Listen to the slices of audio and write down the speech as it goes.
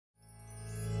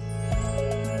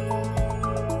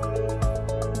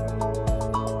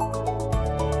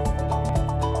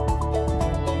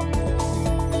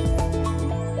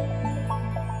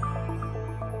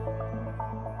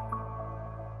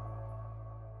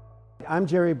I'm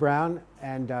Jerry Brown,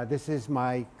 and this is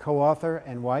my co-author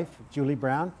and wife, Julie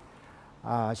Brown.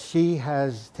 She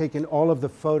has taken all of the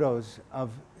photos of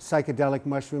psychedelic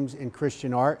mushrooms in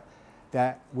Christian art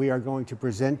that we are going to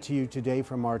present to you today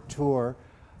from our tour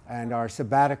and our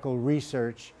sabbatical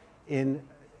research in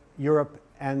Europe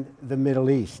and the Middle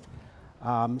East.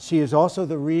 She is also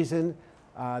the reason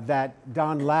that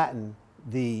Don Lattin,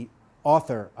 the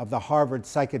author of the Harvard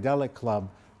Psychedelic Club,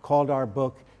 called our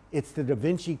book, "It's the Da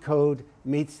Vinci Code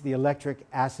meets the electric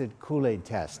acid Kool-Aid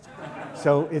test."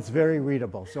 So it's very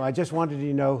readable. So I just wanted you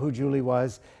to know who Julie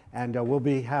was, and we'll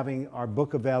be having our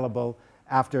book available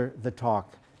after the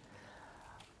talk.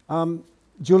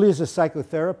 Julie is a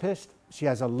psychotherapist. She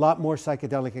has a lot more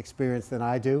psychedelic experience than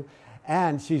I do,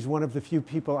 and she's one of the few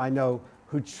people I know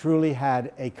who truly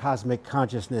had a cosmic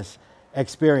consciousness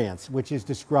experience, which is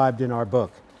described in our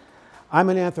book. I'm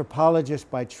an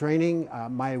anthropologist by training.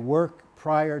 My work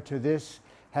prior to this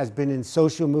has been in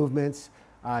social movements,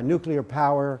 nuclear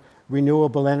power,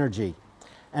 renewable energy.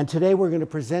 And today we're going to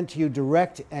present to you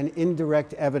direct and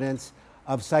indirect evidence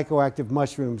of psychoactive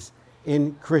mushrooms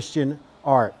in Christian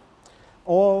art.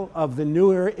 All of the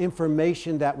newer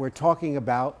information that we're talking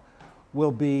about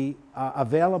will be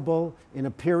available in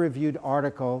a peer-reviewed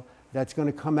article that's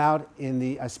going to come out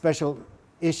in a special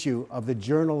issue of the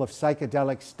Journal of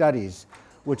Psychedelic Studies,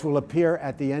 which will appear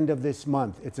at the end of this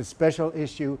month. It's a special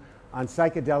issue on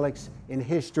psychedelics in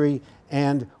history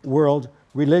and world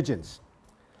religions.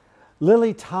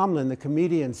 Lily Tomlin, the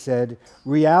comedian, said,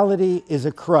 "Reality is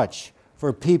a crutch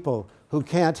for people who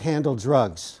can't handle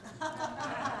drugs."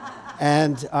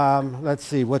 And let's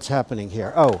see what's happening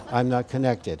here. Oh, I'm not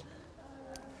connected.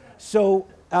 So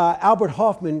Albert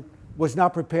Hofmann was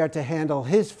not prepared to handle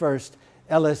his first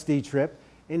LSD trip.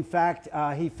 In fact,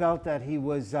 he felt that he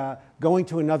was going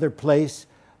to another place,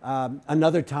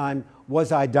 another time.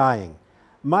 Was I dying?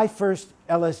 My first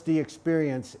LSD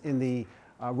experience in the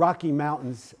Rocky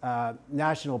Mountains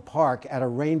National Park at a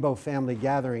Rainbow Family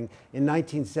Gathering in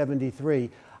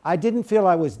 1973, I didn't feel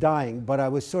I was dying, but I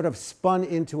was sort of spun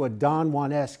into a Don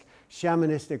Juan-esque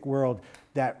shamanistic world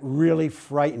that really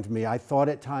frightened me. I thought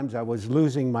at times I was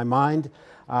losing my mind.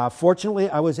 Fortunately,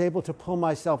 I was able to pull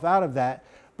myself out of that.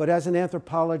 But as an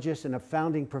anthropologist and a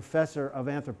founding professor of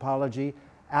anthropology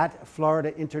at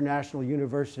Florida International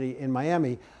University in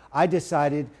Miami, I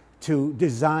decided to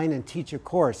design and teach a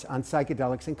course on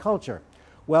psychedelics and culture.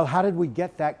 Well, how did we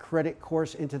get that credit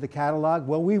course into the catalog?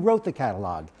 Well, we wrote the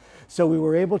catalog, so we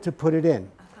were able to put it in.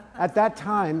 At that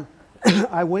time,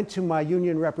 I went to my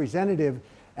union representative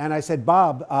and I said,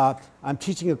 "Bob, I'm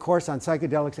teaching a course on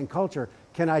psychedelics and culture.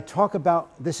 Can I talk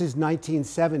about," this is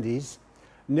 1970s,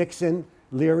 Nixon,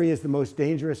 Leary is the most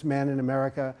dangerous man in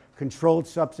America, Controlled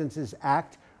Substances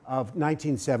Act of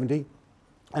 1970.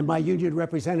 And my union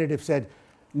representative said,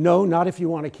 "No, not if you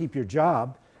want to keep your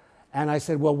job." And I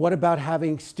said, "Well, what about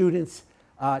having students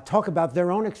talk about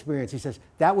their own experience?" He says,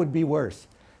 "That would be worse."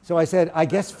 So I said, "I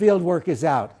guess field work is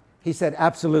out." He said,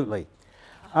 "Absolutely."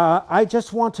 I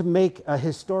just want to make a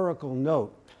historical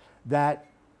note that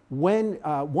when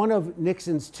one of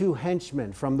Nixon's two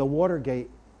henchmen from the Watergate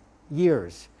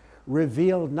years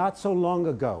revealed not so long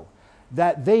ago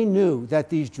that they knew that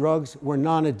these drugs were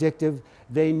non-addictive,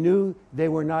 they knew they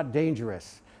were not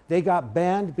dangerous. They got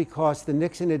banned because the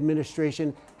Nixon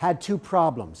administration had two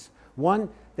problems. One,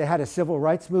 they had a civil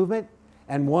rights movement,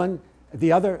 and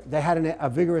the other, they had a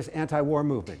vigorous anti-war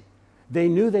movement. They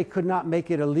knew they could not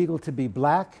make it illegal to be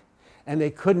black, and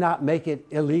they could not make it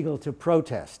illegal to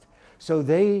protest. So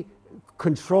they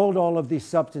controlled all of these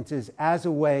substances as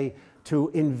a way to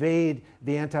invade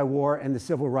the anti-war and the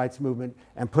civil rights movement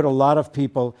and put a lot of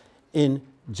people in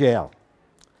jail.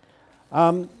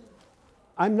 I'm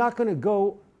not going to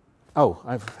go,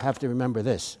 I have to remember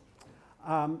this.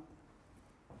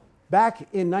 Back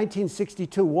in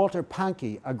 1962, Walter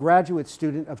Pahnke, a graduate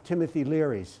student of Timothy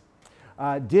Leary's,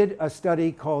 did a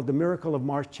study called The Miracle of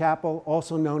Marsh Chapel,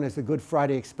 also known as the Good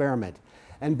Friday Experiment.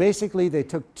 And basically, they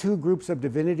took two groups of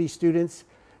divinity students,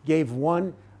 gave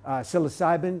one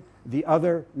psilocybin, the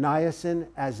other niacin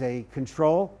as a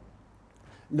control.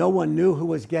 No one knew who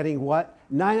was getting what.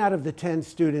 9 out of the 10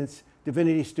 students,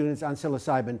 divinity students on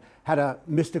psilocybin, had a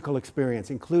mystical experience,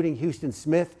 including Houston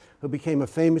Smith, who became a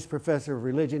famous professor of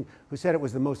religion, who said it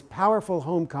was the most powerful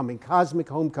homecoming, cosmic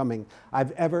homecoming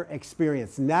I've ever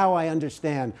experienced. Now I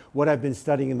understand what I've been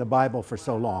studying in the Bible for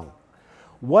so long.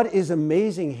 What is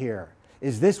amazing here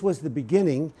is this was the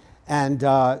beginning, and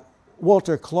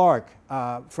Walter Clark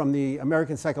from the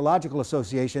American Psychological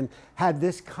Association had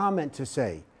this comment to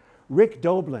say. Rick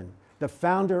Doblin, the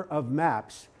founder of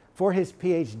MAPS, for his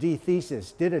PhD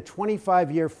thesis, did a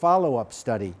 25-year follow-up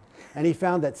study And he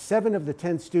found that 7 of the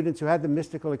 10 students who had the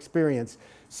mystical experience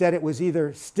said it was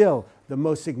either still the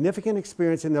most significant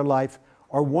experience in their life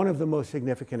or one of the most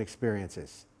significant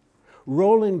experiences.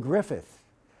 Roland Griffith,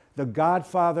 the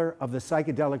godfather of the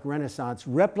psychedelic Renaissance,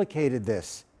 replicated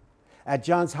this at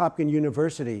Johns Hopkins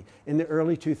University in the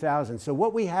early 2000s. So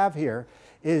what we have here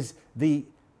is the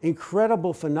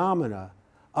incredible phenomena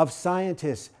of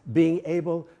scientists being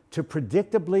able to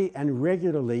predictably and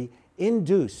regularly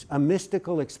induce a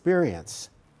mystical experience.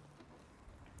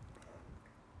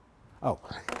 Oh,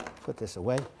 put this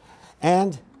away.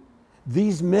 And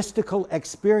these mystical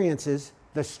experiences,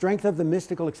 the strength of the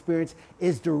mystical experience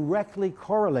is directly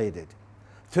correlated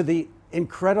to the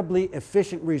incredibly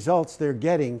efficient results they're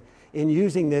getting in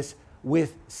using this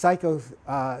with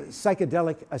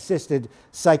psychedelic-assisted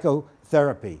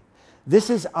psychotherapy. This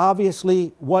is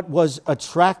obviously what was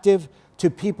attractive to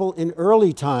people in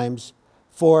early times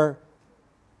for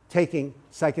taking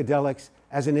psychedelics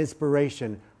as an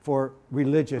inspiration for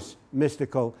religious,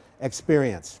 mystical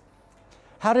experience.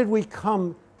 How did we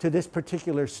come to this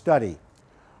particular study?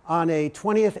 On a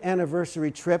 20th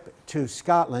anniversary trip to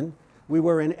Scotland, we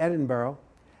were in Edinburgh,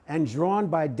 and drawn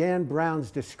by Dan Brown's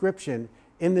description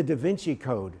in the Da Vinci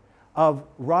Code of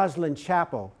Rosslyn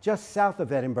Chapel, just south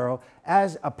of Edinburgh,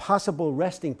 as a possible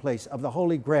resting place of the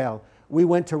Holy Grail, we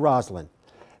went to Rosslyn.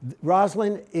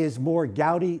 Rosslyn is more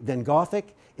Gaudi than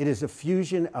Gothic. It is a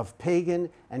fusion of pagan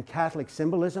and Catholic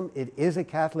symbolism. It is a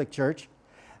Catholic church,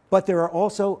 but there are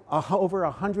also over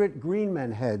 100 green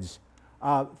men heads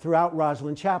throughout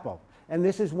Rosslyn Chapel. And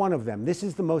this is one of them. This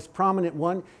is the most prominent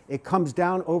one. It comes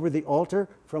down over the altar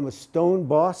from a stone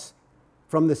boss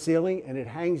from the ceiling, and it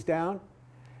hangs down.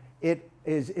 It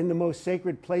is in the most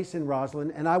sacred place in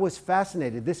Rosslyn, and I was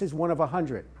fascinated. This is one of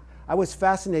 100. I was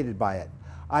fascinated by it.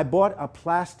 I bought a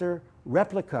plaster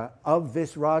replica of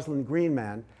this Rosslyn Green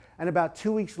Man, and about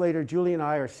 2 weeks later, Julie and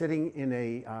I are sitting in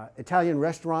an Italian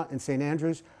restaurant in St.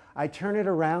 Andrews. I turn it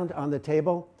around on the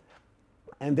table,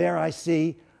 and there I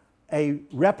see a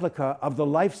replica of the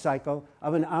life cycle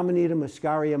of an Amanita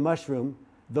muscaria mushroom,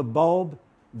 the bulb,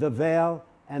 the veil,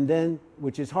 and then,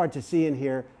 which is hard to see in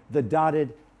here, the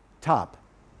dotted top.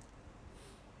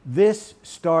 This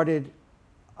started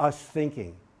us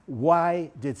thinking,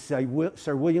 why did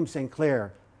Sir William St.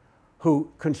 Clair,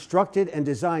 who constructed and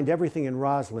designed everything in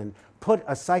Rosslyn, put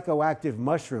a psychoactive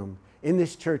mushroom in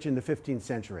this church in the 15th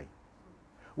century?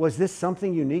 Was this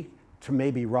something unique to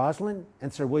maybe Rosslyn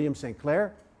and Sir William St.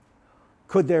 Clair?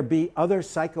 Could there be other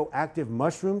psychoactive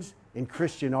mushrooms in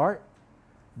Christian art?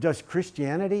 Does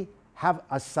Christianity have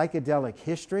a psychedelic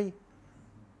history?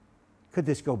 Could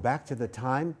this go back to the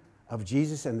time of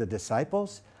Jesus and the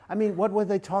disciples? I mean, what were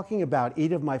they talking about?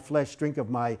 Eat of my flesh, drink of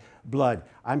my blood.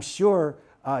 I'm sure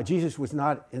Jesus was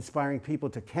not inspiring people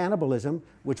to cannibalism,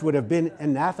 which would have been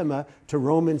anathema to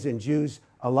Romans and Jews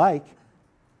alike.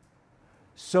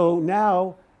 So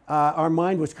now our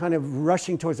mind was kind of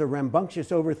rushing towards a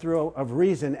rambunctious overthrow of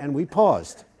reason, and we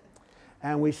paused.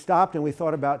 And we stopped and we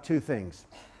thought about 2 things.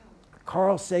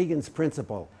 Carl Sagan's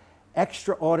principle,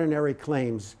 extraordinary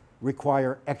claims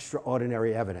require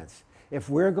extraordinary evidence. If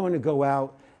we're going to go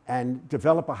out and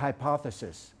develop a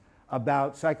hypothesis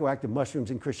about psychoactive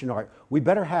mushrooms in Christian art, we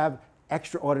better have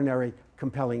extraordinary,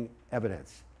 compelling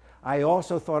evidence. I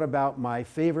also thought about my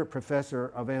favorite professor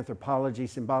of anthropology,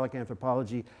 symbolic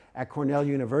anthropology at Cornell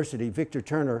University, Victor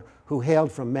Turner, who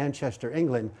hailed from Manchester,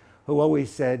 England, who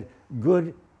always said,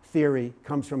 good theory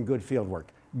comes from good fieldwork.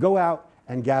 Go out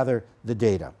and gather the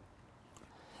data.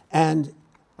 And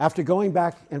after going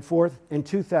back and forth in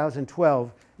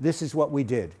 2012, this is what we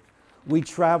did. We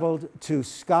traveled to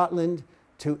Scotland,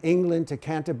 to England, to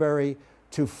Canterbury,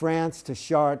 to France, to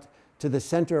Chartres, to the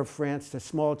center of France, to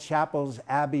small chapels,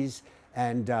 abbeys,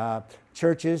 and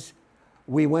churches.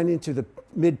 We went into the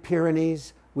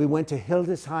mid-Pyrenees. We went to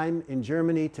Hildesheim in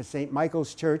Germany, to St.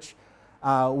 Michael's Church.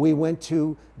 We went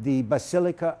to the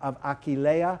Basilica of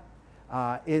Aquileia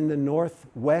in the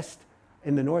northwest,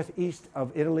 in the northeast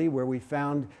of Italy, where we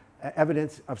found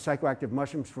evidence of psychoactive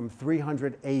mushrooms from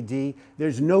 300 AD.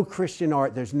 There's no Christian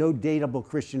art, there's no datable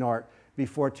Christian art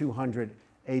before 200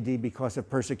 AD because of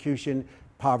persecution,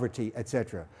 poverty,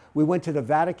 etc. We went to the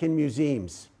Vatican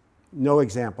museums, no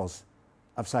examples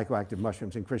of psychoactive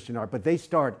mushrooms in Christian art, but they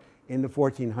start in the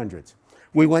 1400s.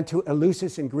 We went to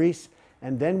Eleusis in Greece,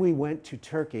 and then we went to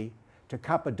Turkey, to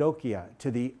Cappadocia,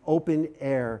 to the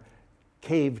open-air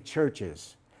cave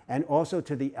churches, and also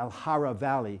to the El Hara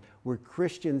Valley, where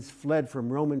Christians fled from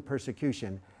Roman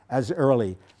persecution as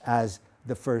early as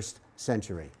the 1st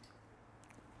century.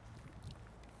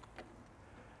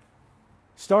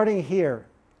 Starting here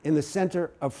in the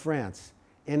center of France,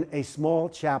 in a small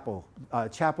chapel,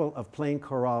 chapel of Plain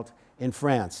Corault in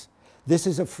France. This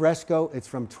is a fresco. It's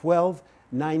from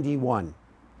 1291.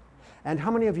 And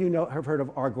how many of you have heard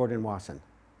of R. Gordon Wasson?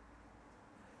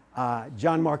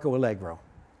 John Marco Allegro.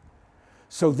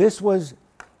 So this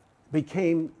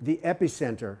became the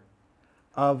epicenter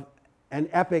of an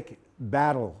epic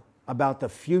battle about the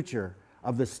future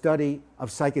of the study of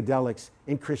psychedelics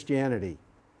in Christianity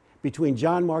between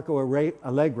John Marco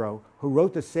Allegro, who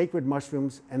wrote The Sacred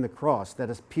Mushrooms and the Cross, that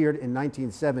appeared in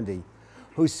 1970,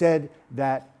 who said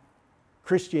that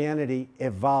Christianity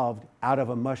evolved out of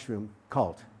a mushroom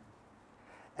cult,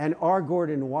 and R.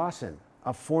 Gordon Wasson,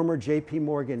 a former J.P.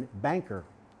 Morgan banker,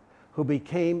 who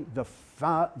became the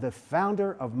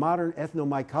founder of modern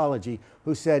ethnomycology,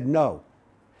 who said, no,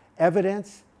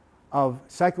 evidence of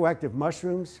psychoactive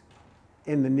mushrooms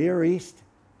in the Near East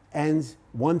ends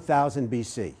 1000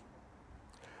 BC.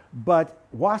 But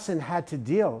Wasson had to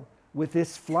deal with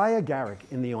this fly agaric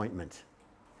in the ointment.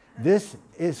 This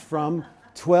is from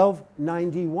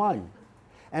 1291.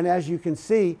 And as you can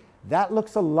see, that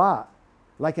looks a lot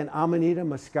like an Amanita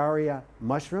muscaria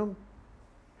mushroom.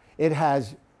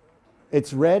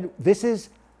 It's red. This is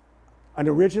an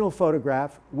original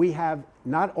photograph. We have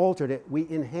not altered it. We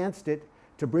enhanced it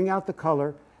to bring out the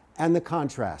color and the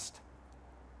contrast.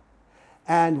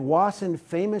 And Wasson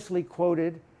famously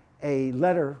quoted a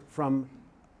letter from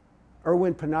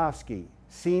Erwin Panofsky,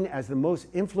 seen as the most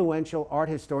influential art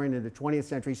historian in the 20th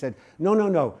century. He said, no, no,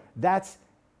 no, that's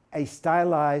a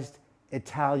stylized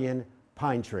Italian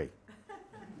pine tree.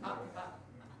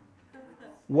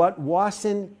 What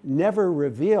Wasson never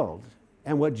revealed,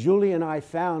 and what Julie and I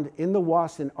found in the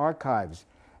Wasson archives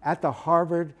at the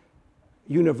Harvard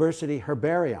University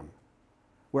Herbarium,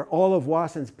 where all of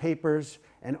Wasson's papers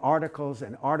and articles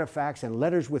and artifacts and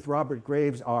letters with Robert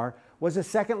Graves are, was a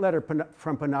second letter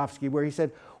from Panofsky where he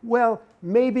said, well,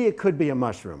 maybe it could be a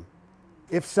mushroom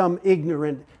if some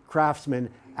ignorant craftsman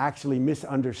actually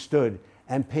misunderstood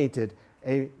and painted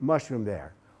a mushroom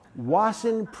there.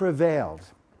 Wasson prevailed,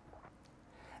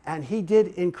 and he did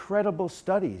incredible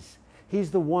studies. He's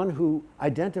the one who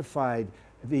identified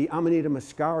the Amanita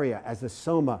muscaria as the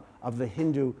soma of the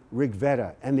Hindu Rig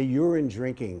Veda, and the urine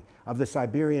drinking of the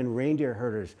Siberian reindeer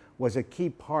herders was a key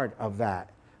part of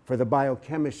that for the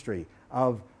biochemistry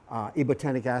of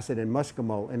ebotanic acid and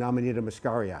muscimol in Amanita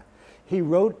muscaria. He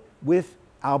wrote with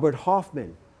Albert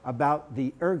Hofmann about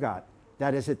the ergot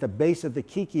that is at the base of the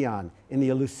Kikion in the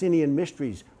Eleusinian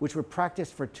mysteries, which were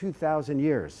practiced for 2,000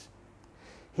 years.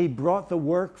 He brought the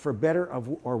work, for better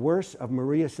or worse, of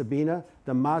Maria Sabina,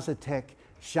 the Mazatec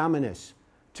shamaness,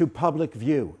 to public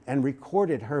view and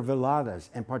recorded her veladas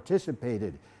and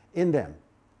participated in them.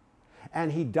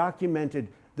 And he documented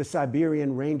the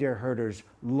Siberian reindeer herders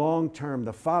long-term,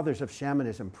 the fathers of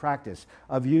shamanism practice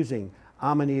of using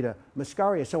Amanita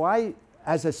muscaria. So I,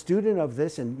 as a student of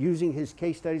this and using his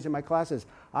case studies in my classes,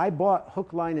 I bought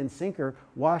hook, line, and sinker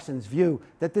Wasson's view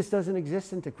that this doesn't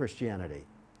exist into Christianity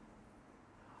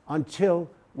until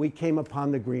we came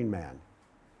upon the Green Man.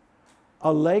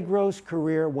 Allegro's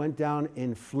career went down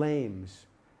in flames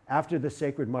after the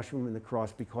Sacred Mushroom and the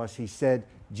Cross because he said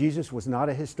Jesus was not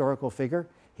a historical figure.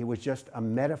 He was just a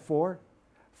metaphor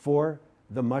for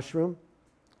the mushroom.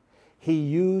 He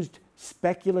used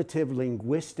speculative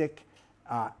linguistic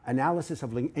analysis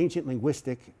of ancient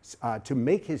linguistics to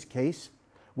make his case,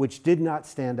 which did not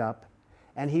stand up.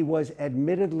 And he was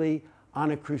admittedly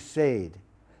on a crusade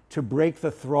to break the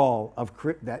thrall of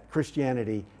that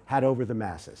Christianity had over the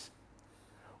masses.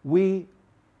 We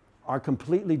are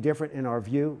completely different in our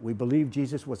view. We believe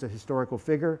Jesus was a historical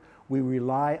figure. We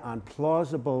rely on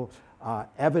plausible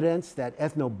evidence that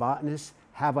ethnobotanists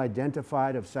have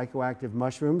identified of psychoactive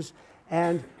mushrooms.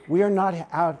 And we are not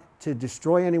out to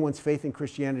destroy anyone's faith in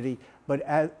Christianity, but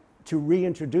to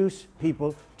reintroduce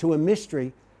people to a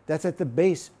mystery that's at the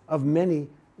base of many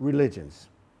religions.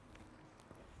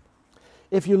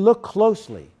 If you look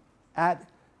closely at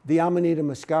the Amanita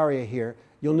muscaria here,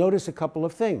 you'll notice a couple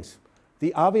of things.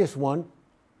 The obvious one,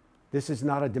 this is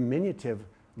not a diminutive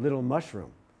little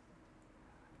mushroom.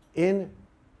 In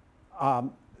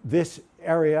this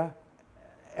area,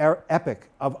 epic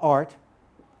of art,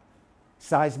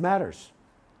 size matters.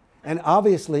 And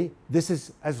obviously, this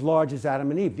is as large as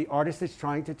Adam and Eve. The artist is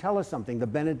trying to tell us something. The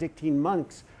Benedictine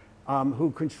monks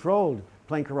who controlled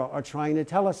Plain Corault are trying to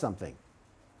tell us something.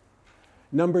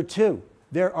 Number two,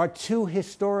 there are two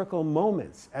historical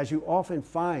moments, as you often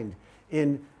find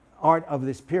in art of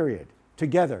this period,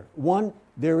 together. One,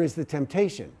 there is the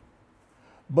temptation.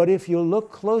 But if you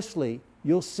look closely,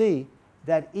 you'll see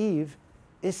that Eve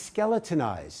is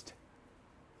skeletonized.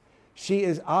 She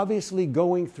is obviously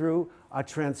going through a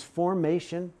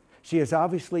transformation. She has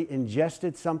obviously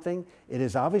ingested something. It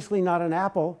is obviously not an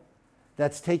apple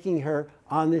that's taking her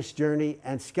on this journey,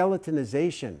 and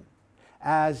skeletonization,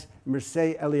 as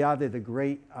Mircea Eliade, the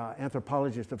great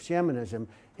anthropologist of shamanism,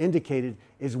 indicated,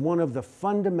 is one of the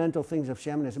fundamental things of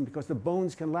shamanism, because the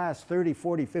bones can last 30,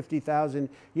 40, 50,000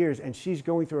 years, and she's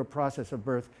going through a process of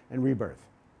birth and rebirth.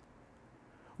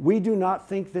 We do not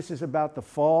think this is about the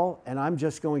fall, and I'm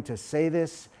just going to say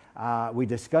this. We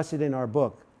discuss it in our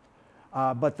book.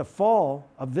 But the fall,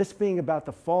 of this being about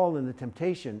the fall and the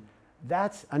temptation,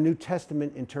 that's a New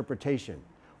Testament interpretation.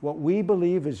 What we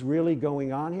believe is really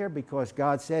going on here, because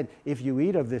God said, if you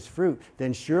eat of this fruit,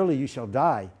 then surely you shall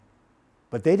die.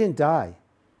 But they didn't die,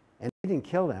 and He didn't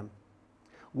kill them.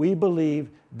 We believe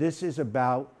this is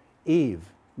about Eve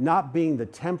not being the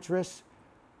temptress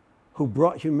who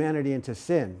brought humanity into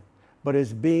sin, but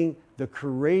as being the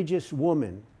courageous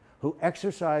woman who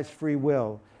exercised free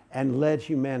will and led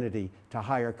humanity to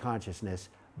higher consciousness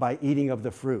by eating of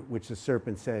the fruit, which the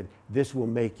serpent said, this will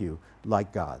make you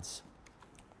like gods.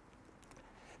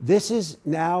 This is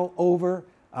now over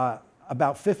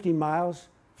about 50 miles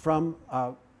from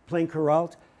Plain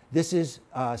Couralt. This is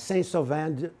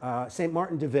Saint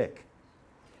Martin de Vic.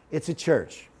 It's a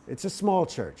church. It's a small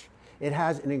church. It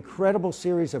has an incredible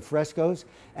series of frescoes.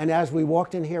 And as we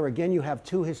walked in here, again, you have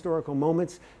two historical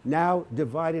moments, now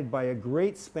divided by a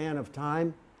great span of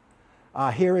time.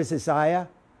 Here is Isaiah,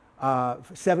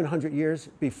 700 years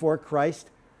before Christ.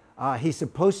 He's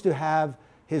supposed to have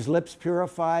his lips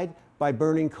purified by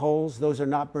burning coals. Those are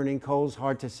not burning coals,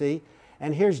 hard to see.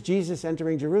 And here's Jesus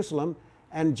entering Jerusalem.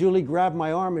 And Julie grabbed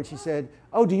my arm and she said,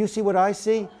 oh, do you see what I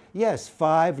see? Yes,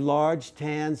 5 large,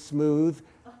 tan, smooth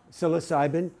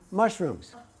psilocybin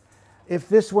mushrooms. If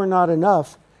this were not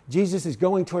enough, Jesus is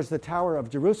going towards the Tower of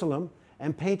Jerusalem,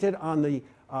 and painted on the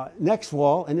next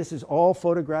wall, and this is all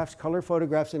photographs, color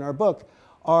photographs in our book,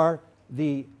 are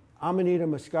the Amanita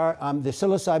muscaria, the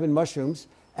psilocybin mushrooms,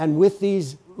 and with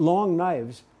these long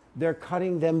knives, they're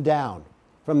cutting them down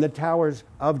from the towers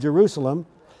of Jerusalem.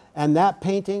 And that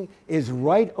painting is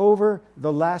right over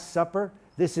the Last Supper.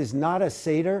 This is not a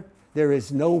Seder. There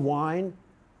is no wine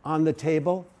on the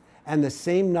table. And the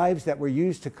same knives that were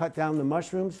used to cut down the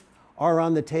mushrooms are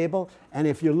on the table. And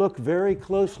if you look very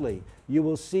closely, you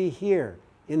will see here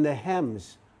in the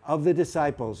hems of the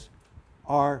disciples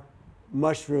are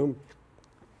mushroom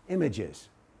images.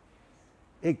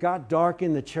 It got dark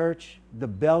in the church, the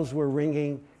bells were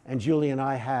ringing, and Julie and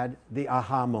I had the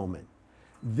aha moment.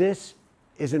 This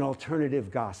is an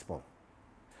alternative gospel.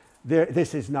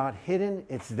 This is not hidden,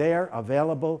 it's there,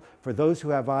 available for those who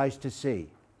have eyes to see.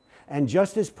 And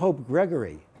just as Pope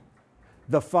Gregory,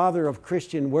 the father of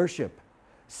Christian worship,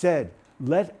 said,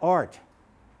 let art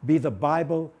be the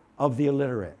Bible of the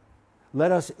illiterate.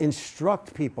 Let us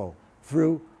instruct people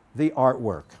through the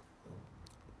artwork.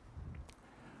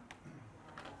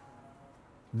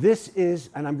 This is,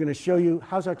 and I'm going to show you,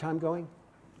 how's our time going?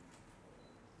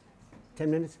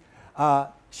 10 minutes?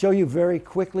 Show you very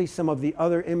quickly some of the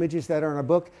other images that are in our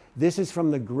book. This is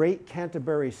from the Great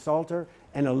Canterbury Psalter,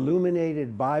 an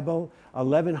illuminated Bible,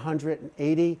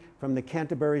 1180, from the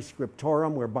Canterbury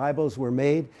Scriptorum, where Bibles were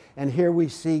made. And here we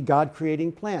see God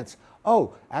creating plants.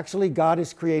 Oh, actually God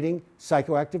is creating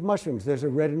psychoactive mushrooms. There's a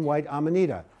red and white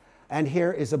Amanita. And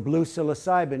here is a blue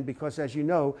psilocybin, because as you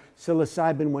know,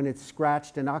 psilocybin, when it's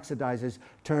scratched and oxidizes,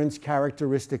 turns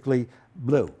characteristically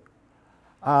blue.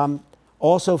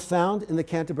 Also found in the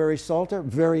Canterbury Psalter,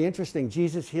 very interesting,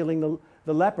 Jesus healing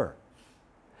the leper.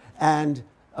 And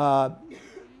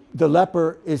the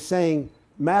leper is saying,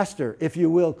 Master, if you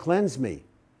will, cleanse me.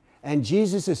 And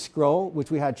Jesus' scroll,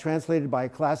 which we had translated by a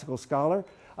classical scholar,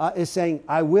 is saying,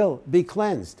 I will be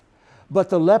cleansed. But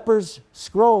the leper's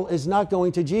scroll is not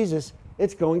going to Jesus,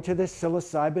 it's going to this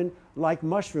psilocybin-like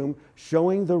mushroom,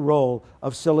 showing the role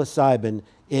of psilocybin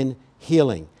in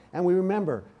healing. And we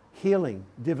remember, healing,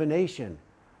 divination,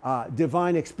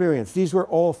 divine experience. These were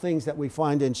all things that we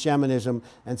find in shamanism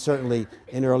and certainly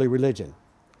in early religion.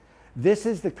 This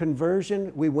is the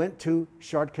conversion. We went to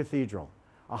Chartres Cathedral,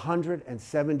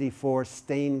 174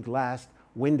 stained glass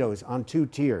windows on 2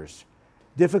 tiers.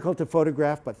 Difficult to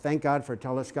photograph, but thank God for a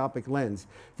telescopic lens.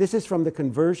 This is from the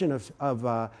conversion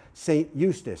of St.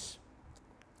 Eustace.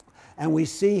 And we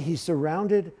see he's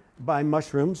surrounded by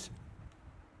mushrooms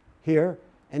here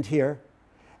and here.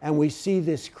 And we see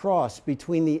this cross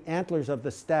between the antlers of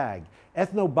the stag.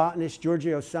 Ethnobotanist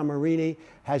Giorgio Samarini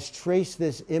has traced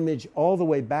this image all the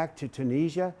way back to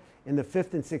Tunisia in the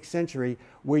 5th and 6th century,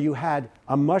 where you had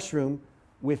a mushroom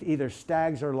with either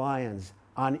stags or lions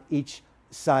on each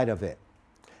side of it.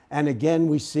 And again,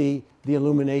 we see the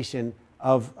illumination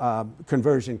of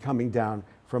conversion coming down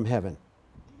from heaven.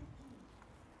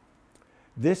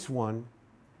 This one,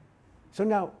 so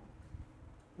now,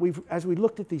 as we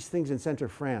looked at these things in Centre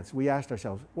France, we asked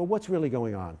ourselves, well, what's really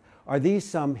going on? Are these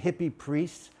some hippie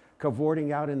priests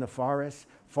cavorting out in the forest,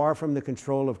 far from the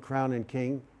control of crown and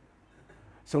king?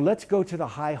 So let's go to the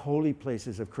high holy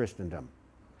places of Christendom.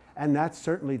 And that's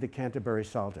certainly the Canterbury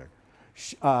Psalter.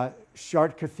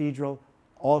 Chartres Cathedral,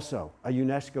 also a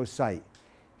UNESCO site.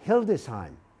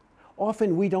 Hildesheim.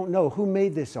 Often we don't know who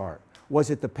made this art. Was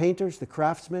it the painters, the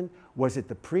craftsmen? Was it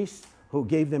the priests who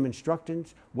gave them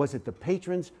instructions? Was it the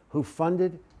patrons who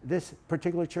funded this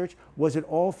particular church? Was it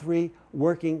all three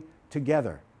working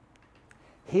together?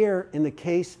 Here, in the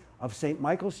case of St.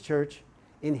 Michael's Church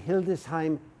in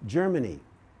Hildesheim, Germany,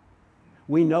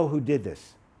 we know who did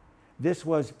this. This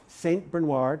was St.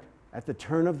 Bernard at the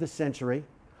turn of the century,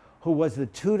 who was the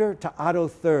tutor to Otto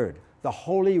III, the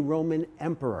Holy Roman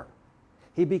Emperor.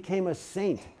 He became a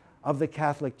saint of the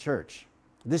Catholic Church.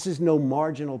 This is no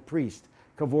marginal priest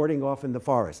cavorting off in the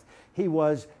forest. He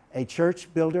was a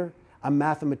church builder, a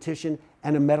mathematician,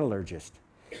 and a metallurgist.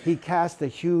 He cast the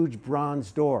huge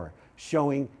bronze door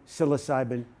showing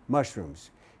psilocybin mushrooms.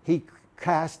 He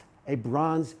cast a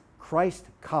bronze Christ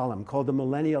column called the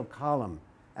Millennial Column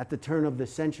at the turn of the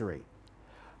century.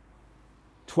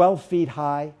 12 feet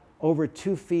high, over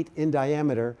 2 feet in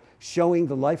diameter, showing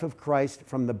the life of Christ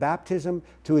from the baptism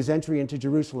to his entry into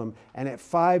Jerusalem, and at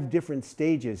 5 different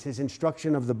stages, his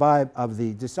instruction of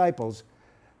the disciples,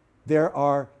 there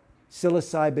are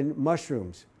psilocybin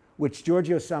mushrooms, which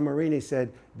Giorgio Samarini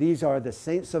said, these are the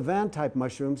Saint Savin type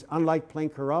mushrooms. Unlike plain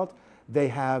Coralt, they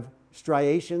have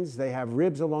striations, they have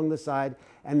ribs along the side,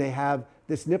 and they have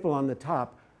this nipple on the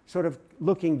top, sort of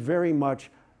looking very much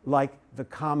like the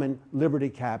common Liberty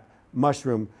Cap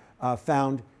mushroom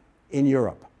found in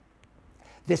Europe.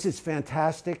 This is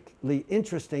fantastically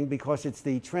interesting because it's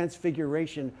the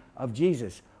transfiguration of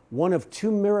Jesus, one of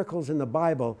 2 miracles in the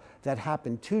Bible that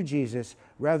happened to Jesus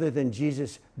rather than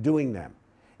Jesus doing them.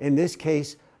 In this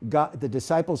case, the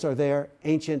disciples are there,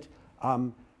 ancient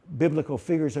biblical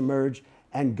figures emerge,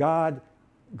 and God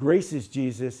graces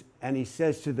Jesus, and he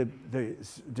says to the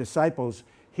disciples,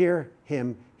 hear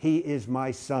him, he is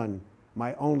my son,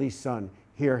 my only son,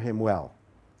 hear him well.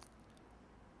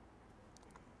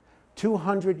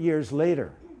 200 years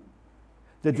later,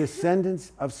 the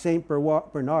descendants of St.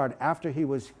 Bernard, after he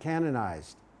was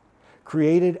canonized,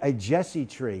 created a Jesse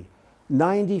tree,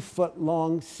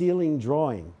 90-foot-long ceiling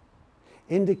drawing,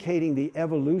 indicating the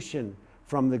evolution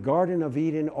from the Garden of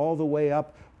Eden all the way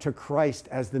up to Christ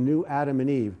as the new Adam and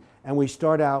Eve. And we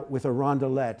start out with a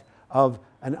rondelette of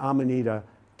an Amanita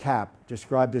cap,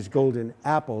 described as golden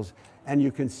apples. And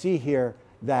you can see here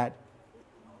that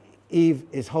Eve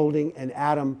is holding an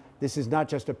Adam. This is not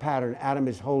just a pattern. Adam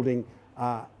is holding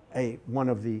one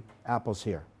of the apples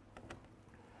here.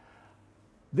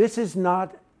 This is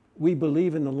not, we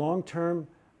believe in the long term,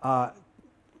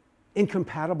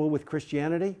 incompatible with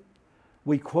Christianity.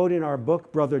 We quote in our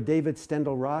book Brother David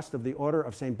Stendhal-Rast of the Order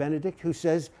of St. Benedict, who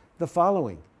says the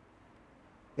following: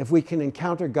 if we can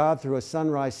encounter God through a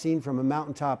sunrise seen from a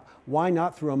mountaintop, why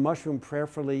not through a mushroom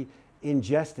prayerfully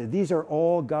ingested? These are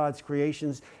all God's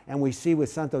creations, and we see with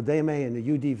Santo Daime and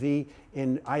the UDV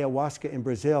in ayahuasca in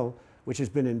Brazil, which has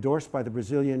been endorsed by the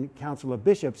Brazilian Council of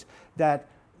Bishops, that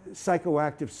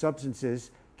psychoactive substances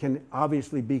can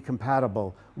obviously be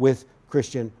compatible with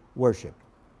Christian worship.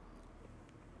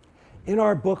 In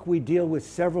our book, we deal with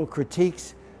several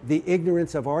critiques: the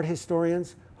ignorance of art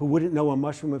historians who wouldn't know a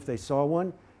mushroom if they saw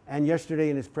one. And yesterday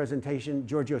in his presentation,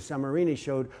 Giorgio Samarini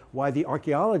showed why the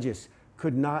archaeologists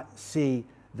could not see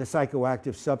the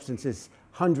psychoactive substances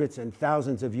hundreds and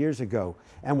thousands of years ago,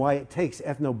 and why it takes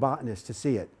ethnobotanists to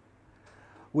see it.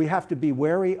 We have to be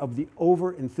wary of the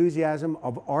over-enthusiasm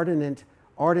of ardent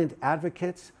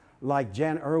advocates like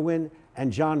Jan Irwin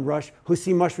and John Rush, who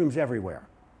see mushrooms everywhere.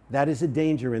 That is a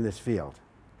danger in this field.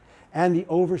 And the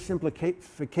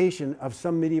oversimplification of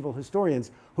some medieval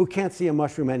historians who can't see a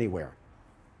mushroom anywhere.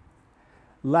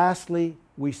 Lastly,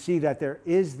 we see that there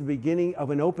is the beginning of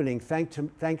an opening,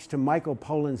 thanks to Michael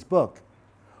Pollan's book,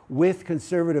 with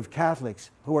conservative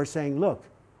Catholics who are saying, look,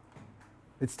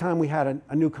 it's time we had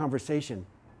a new conversation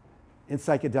in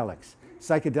psychedelics.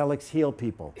 Psychedelics heal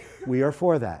people. We are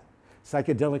for that.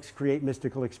 Psychedelics create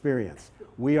mystical experience.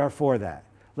 We are for that.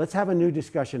 Let's have a new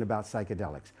discussion about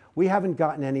psychedelics. We haven't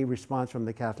gotten any response from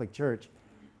the Catholic Church,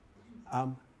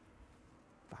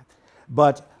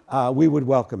 but we would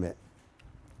welcome it.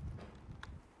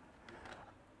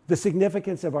 The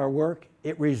significance of our work: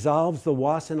 it resolves the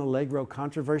Wasson Allegro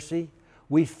controversy.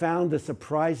 We found the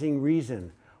surprising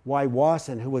reason why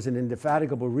Wasson, who was an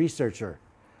indefatigable researcher,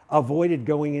 avoided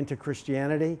going into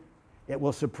Christianity. It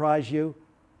will surprise you.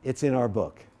 It's in our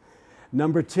book.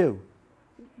 Number two,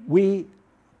 we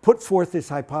put forth this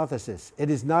hypothesis. It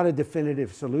is not a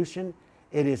definitive solution.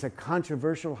 It is a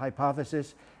controversial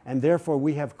hypothesis, and therefore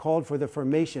we have called for the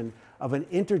formation of an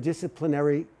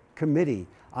interdisciplinary committee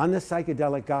on the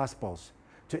psychedelic gospels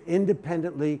to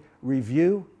independently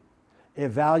review,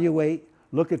 evaluate,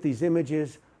 look at these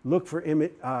images, look for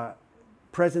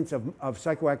presence of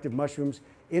psychoactive mushrooms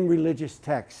in religious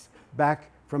texts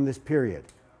back from this period.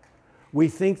 We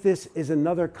think this is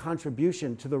another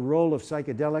contribution to the role of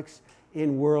psychedelics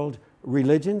in world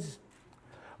religions.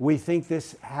 We think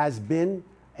this has been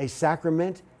a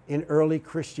sacrament in early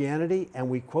Christianity, and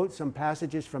we quote some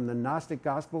passages from the Gnostic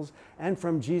Gospels and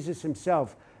from Jesus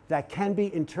himself that can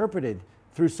be interpreted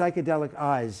through psychedelic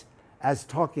eyes as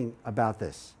talking about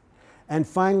this. And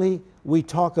finally, we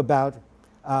talk about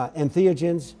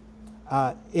entheogens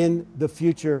in the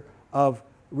future of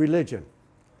religion.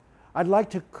 I'd like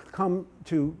to come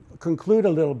to conclude a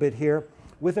little bit here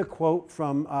with a quote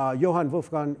from Johann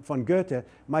Wolfgang von Goethe,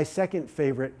 my second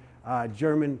favorite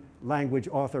German language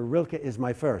author. Rilke is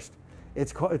my first.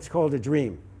 It's called A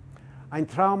Dream. Ein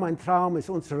Traum ist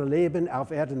unser Leben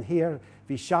auf Erden hier,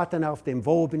 wie Schatten auf dem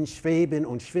Wogen schweben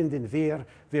und schwinden wir.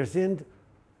 Wir sind,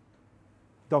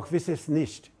 doch wiss es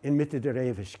nicht, inmitten der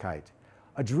Ewigkeit.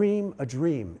 A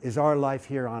dream is our life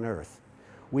here on earth.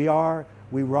 We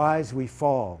rise, we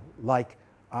fall like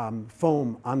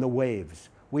foam on the waves.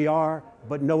 We are,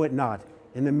 but know it not,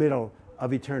 in the middle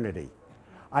of eternity.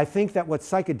 I think that what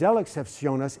psychedelics have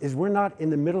shown us is we're not in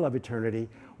the middle of eternity.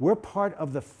 We're part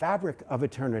of the fabric of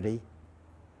eternity,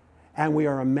 and we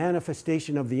are a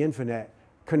manifestation of the infinite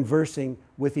conversing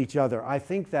with each other. I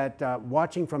think that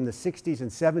watching from the 60s and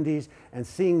 70s and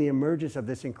seeing the emergence of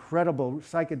this incredible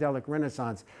psychedelic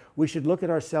renaissance, we should look at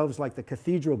ourselves like the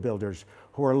cathedral builders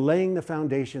who are laying the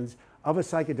foundations of a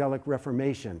psychedelic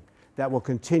reformation that will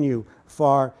continue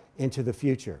far into the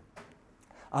future.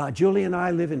 Julie and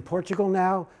I live in Portugal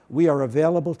now. We are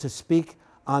available to speak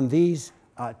on these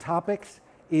topics,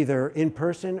 either in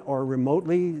person or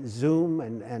remotely, Zoom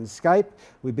and Skype.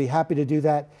 We'd be happy to do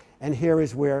that. And here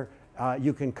is where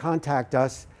you can contact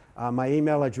us, my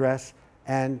email address,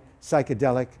 and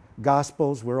Psychedelic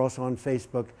Gospels. We're also on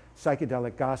Facebook,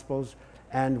 Psychedelic Gospels.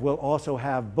 And we'll also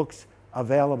have books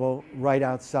available right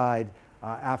outside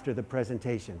after the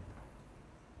presentation.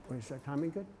 Is that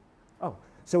timing good? Oh,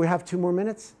 so we have 2 more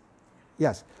minutes?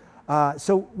 Yes.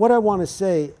 So what I want to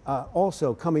say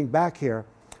also, coming back here,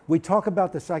 we talk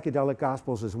about the Psychedelic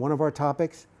Gospels as one of our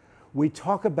topics. We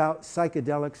talk about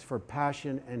psychedelics for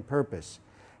passion and purpose,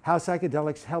 how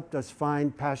psychedelics helped us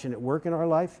find passionate work in our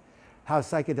life, how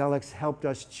psychedelics helped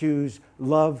us choose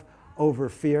love over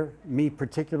fear, me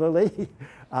particularly,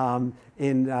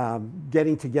 in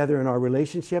getting together in our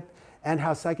relationship, and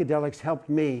how psychedelics helped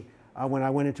me when I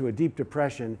went into a deep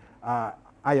depression,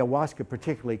 ayahuasca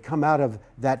particularly, come out of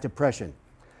that depression.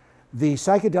 The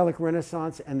psychedelic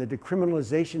renaissance and the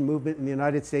decriminalization movement in the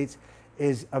United States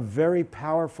is a very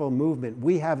powerful movement.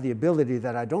 We have the ability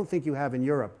that I don't think you have in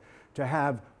Europe to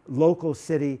have local,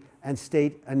 city, and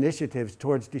state initiatives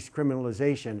towards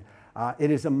decriminalization.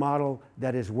 It is a model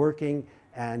that is working,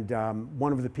 and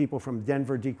one of the people from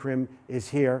Denver Decrim is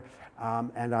here,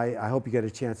 and I hope you get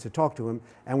a chance to talk to him.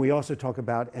 And we also talk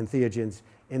about entheogens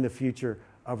in the future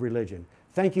of religion.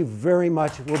 Thank you very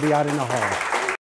much. We'll be out in the hall.